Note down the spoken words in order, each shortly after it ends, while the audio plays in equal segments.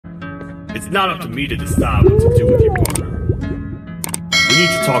It's not up to me to decide what to do with your partner. We need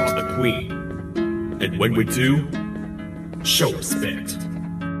to talk to the Queen. And when we do, show respect.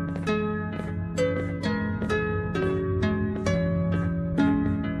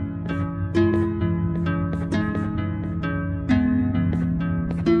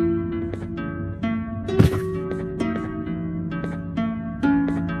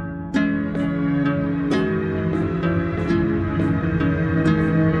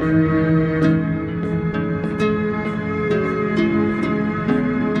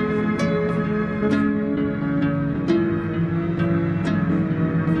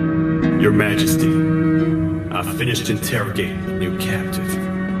 Your Majesty, I've finished interrogating the new captive.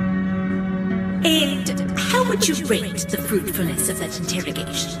 And how would you rate the fruitfulness of that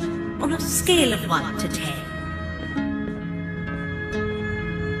interrogation on a scale of 1 to 10?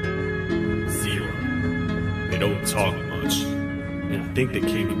 0. They don't talk much, and I think they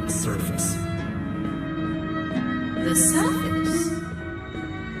came from the surface. The surface?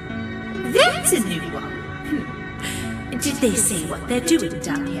 That's a new one. Did they say what they're doing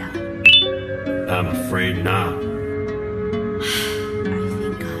down here? I'm afraid not. I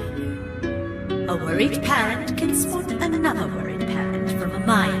think I know. A worried parent can spot another worried parent from a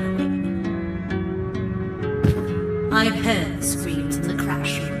mile away. I've heard the screams in the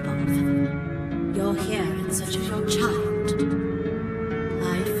crash room above. You're here in search of your child.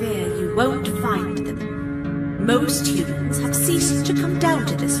 I fear you won't find them. Most humans have ceased to come down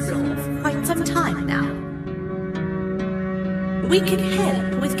to this floor for quite some time now. We can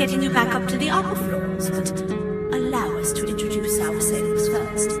help with getting you back up to the upper floors, but allow us to introduce ourselves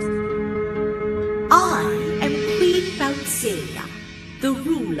first. I am Queen Bouncelia, the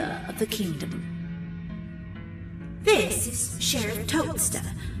ruler of the kingdom. This is Sheriff Toadster,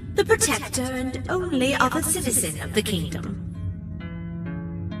 the protector and only other citizen of the kingdom.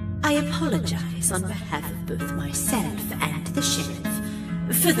 I apologize on behalf of both myself and the sheriff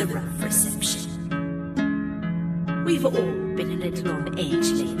for the rough reception. We've all been a little on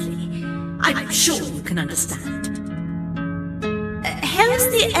edge lately. I'm sure you can understand. How's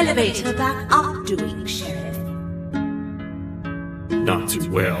the elevator back up doing, Sheriff? Not too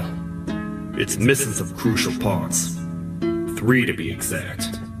well. It's missing some crucial parts. 3 to be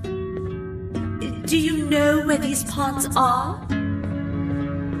exact. Do you know where these parts are?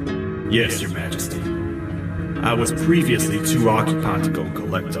 Yes, Your Majesty. I was previously too occupied to go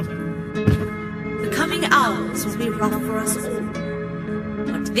collect them. The coming hours will be rough for us all.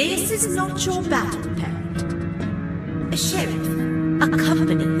 But this is not your battle, parent. A sheriff,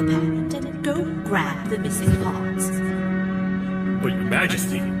 accompany the parent and go grab the missing parts. But Your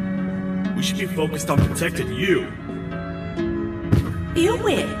Majesty, we should be focused on protecting you. You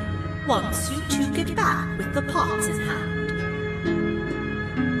will, once you two get back with the parts in hand.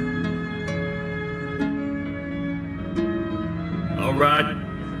 All right,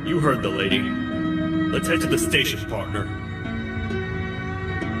 you heard the lady. Let's head to the station, partner.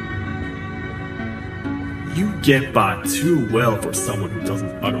 You get by too well for someone who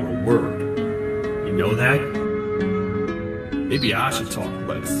doesn't utter a word. You know that? Maybe I should talk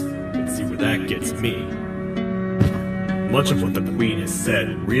less and see where that gets me. Much of what the Queen has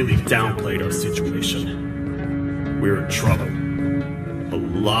said really downplayed our situation. We're in trouble. A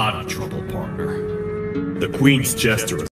lot of trouble, partner. The Queen's gesture